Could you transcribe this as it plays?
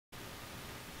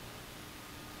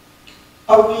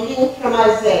A reading from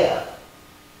Isaiah.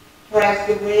 For as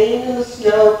the rain and the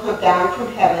snow come down from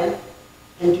heaven,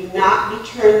 and do not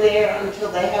return there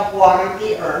until they have watered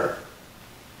the earth,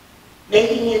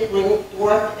 making it bring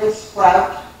forth and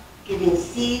sprout, giving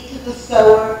seed to the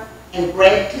sower and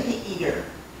bread to the eater,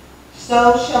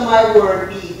 so shall my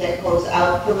word be that goes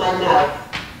out from my mouth.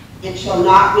 It shall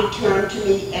not return to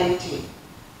me empty,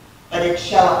 but it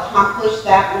shall accomplish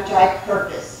that which I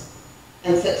purpose,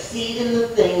 and succeed in the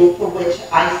thing for which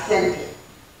I sent it.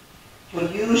 For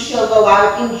you shall go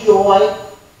out in joy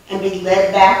and be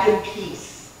led back in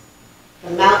peace.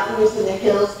 The mountains and the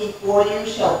hills before you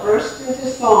shall burst into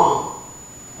song,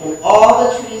 and all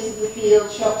the trees of the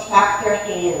field shall clap their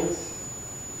hands.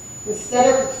 Instead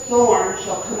of the thorn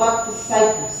shall come up the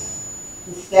cypress,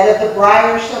 instead of the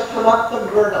briar shall come up the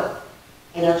myrtle,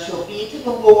 and it shall be to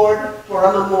the Lord for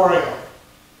a memorial,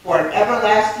 for an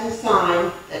everlasting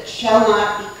sign that shall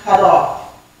not be cut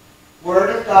off. Word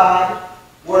of God,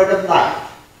 word of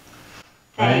life.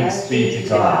 Thanks be to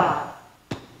God.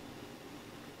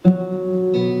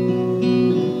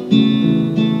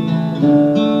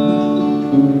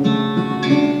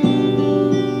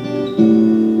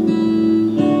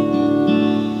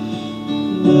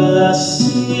 The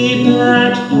seed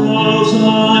that falls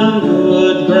on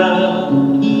good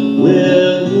ground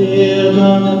will yield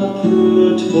a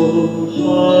fruitful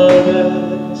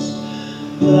harvest.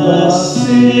 The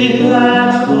seed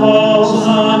that falls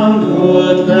on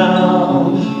good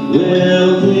ground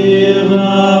will yield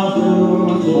a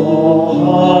fruitful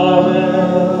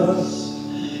harvest.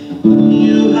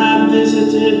 You have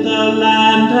visited the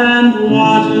land and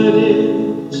watered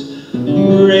it,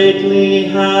 greatly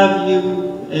have you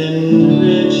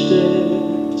enriched it.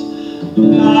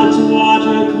 God's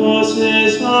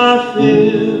watercourses are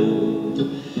filled.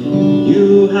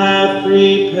 You have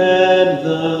prepared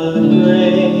the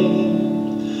grain.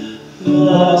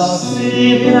 The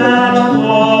seed that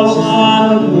falls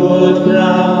on good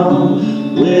ground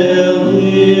will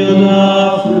yield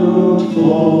a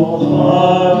fruitful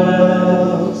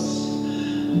harvest.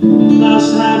 Thus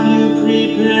have you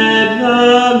prepared the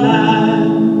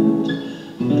land,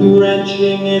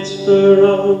 drenching its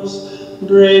furrows,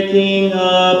 breaking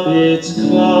up its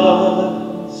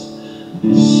clods,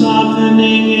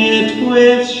 softening it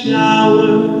with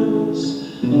showers,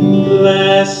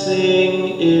 blessing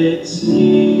its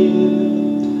yield.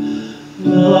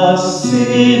 The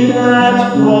seed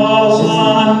that falls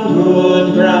on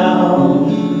good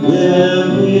ground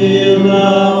will yield a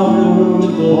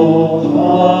fruitful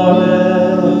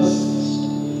harvest.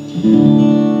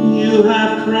 You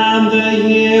have crowned the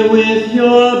year with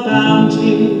your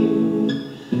bounty,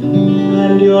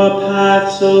 and your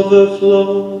paths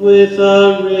overflow with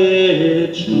a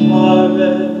rich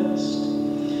harvest.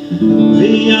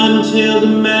 The untilled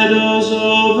meadows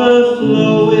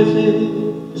overflow with it,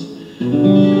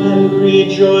 and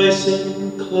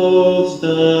rejoicing clothes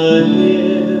the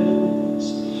hills.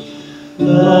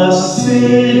 The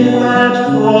seed that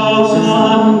falls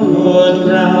on good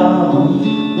ground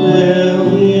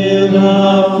will yield a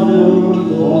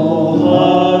fruitful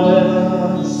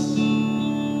harvest.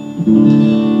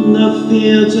 The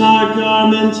fields are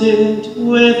garmented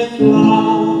with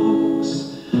flocks,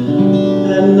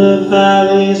 and the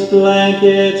valleys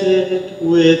blanketed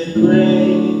with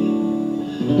grain.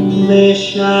 They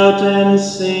shout and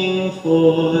sing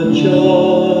for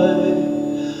joy.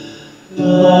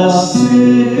 The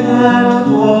seed that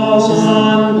falls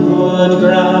on good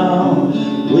ground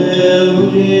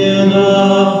will yield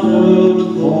a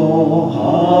fruitful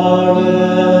harvest.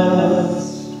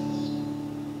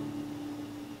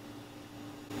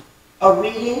 A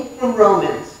reading from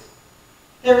Romans.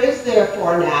 There is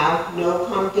therefore now no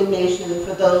condemnation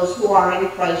for those who are in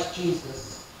Christ Jesus.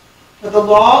 For the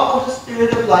law of the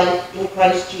Spirit of life in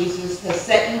Christ Jesus has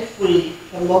set you free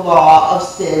from the law of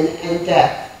sin and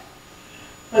death.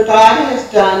 For God has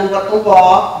done what the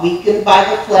law, weakened by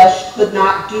the flesh, could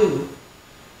not do.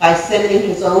 By sending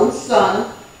his own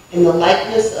Son in the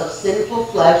likeness of sinful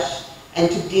flesh, and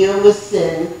to deal with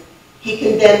sin, he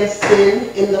condemned sin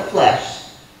in the flesh,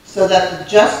 so that the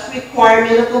just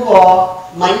requirement of the law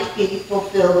might be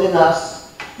fulfilled in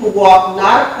us, who walk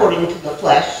not according to the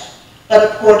flesh, but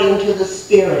according to the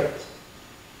Spirit.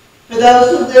 For those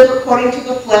who live according to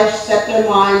the flesh set their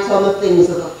minds on the things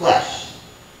of the flesh,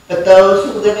 but those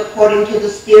who live according to the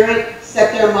Spirit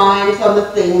set their minds on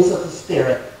the things of the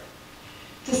Spirit.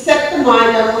 To set the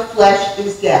mind on the flesh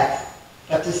is death,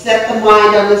 but to set the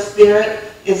mind on the Spirit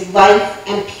is life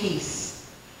and peace.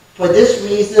 For this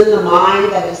reason, the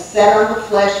mind that is set on the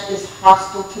flesh is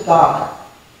hostile to God.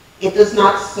 It does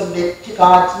not submit to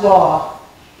God's law.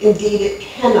 Indeed, it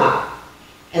cannot.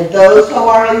 and those who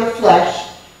are in the flesh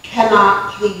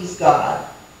cannot please God.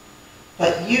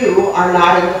 But you are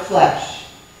not in the flesh.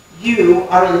 You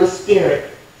are in the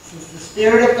Spirit, since the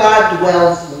Spirit of God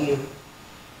dwells in you.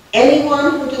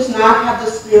 Anyone who does not have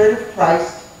the Spirit of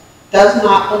Christ does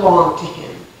not belong to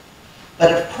him.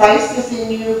 But if Christ is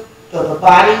in you, though the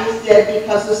body is dead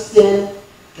because of sin,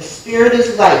 the Spirit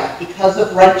is life because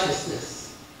of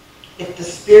righteousness. If the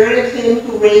Spirit of him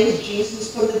who raised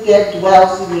Jesus from the dead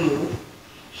dwells in you,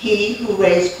 he who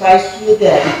raised Christ from the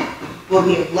dead will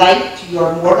give life to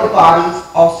your mortal bodies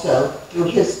also through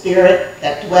his Spirit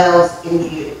that dwells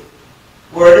in you.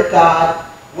 Word of God,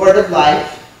 word of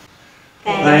life.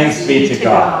 Thanks be to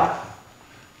God.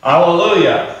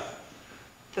 Alleluia.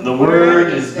 The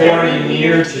word is very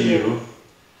near to you.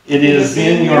 It is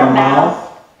in your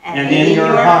mouth and in your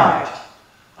heart.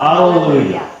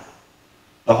 Alleluia.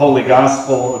 The Holy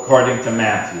Gospel according to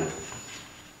Matthew.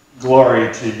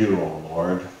 Glory to you, O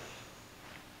Lord.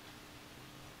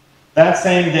 That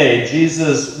same day,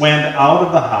 Jesus went out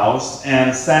of the house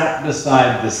and sat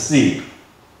beside the sea.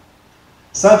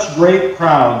 Such great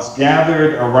crowds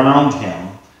gathered around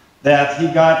him that he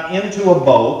got into a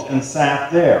boat and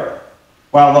sat there,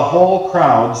 while the whole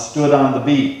crowd stood on the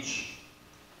beach.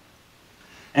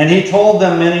 And he told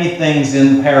them many things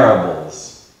in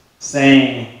parables,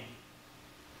 saying,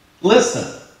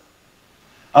 "Listen,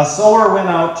 a sower went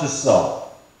out to sow,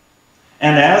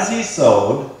 and as he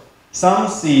sowed, some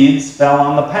seeds fell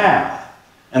on the path,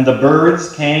 and the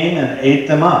birds came and ate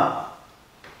them up.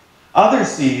 Other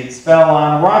seeds fell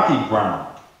on rocky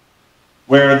ground,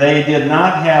 where they did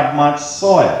not have much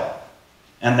soil,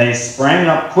 and they sprang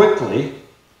up quickly,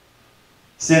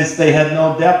 since they had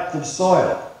no depth of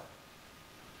soil.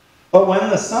 But when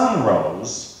the sun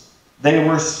rose, they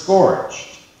were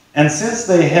scorched, and since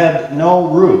they had no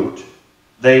root,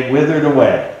 they withered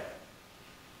away.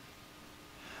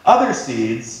 Other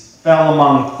seeds fell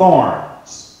among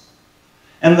thorns,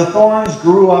 and the thorns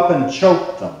grew up and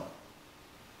choked them.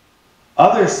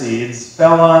 Other seeds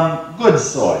fell on good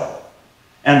soil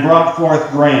and brought forth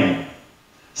grain,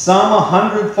 some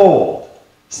 100-fold,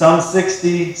 some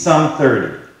 60, some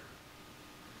 30.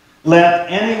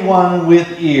 Let anyone with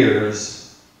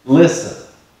ears listen."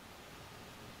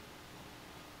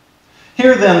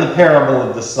 Hear then the parable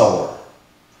of the sower.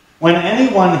 When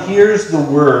anyone hears the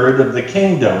word of the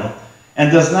kingdom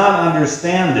and does not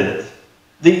understand it,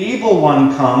 the evil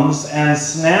one comes and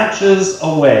snatches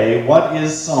away what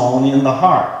is sown in the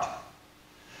heart.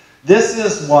 This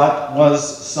is what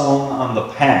was sown on the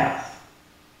path.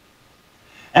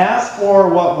 As for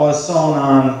what was sown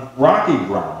on rocky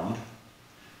ground,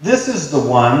 this is the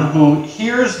one who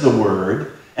hears the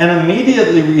word and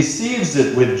immediately receives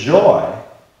it with joy.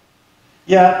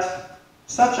 Yet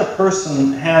such a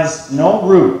person has no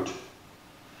root,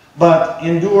 but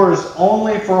endures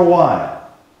only for a while.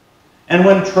 And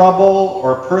when trouble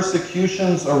or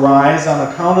persecutions arise on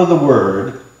account of the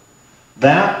word,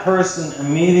 that person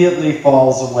immediately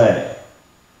falls away.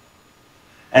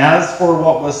 As for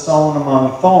what was sown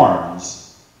among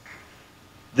thorns,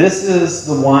 this is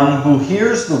the one who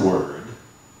hears the word,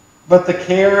 but the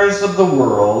cares of the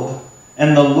world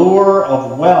and the lure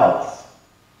of wealth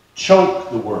choke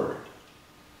the word,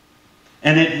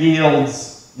 and it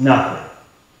yields nothing.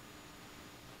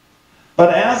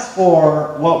 But as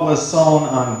for what was sown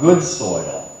on good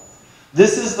soil,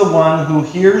 this is the one who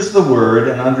hears the word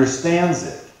and understands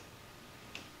it,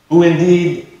 who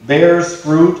indeed bears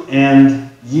fruit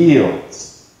and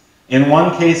yields, in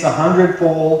one case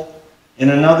 100-fold, in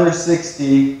another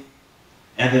 60,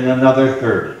 and in another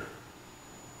 30.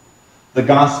 The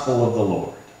Gospel of the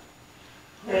Lord.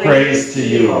 Praise to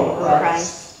you, O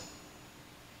Christ.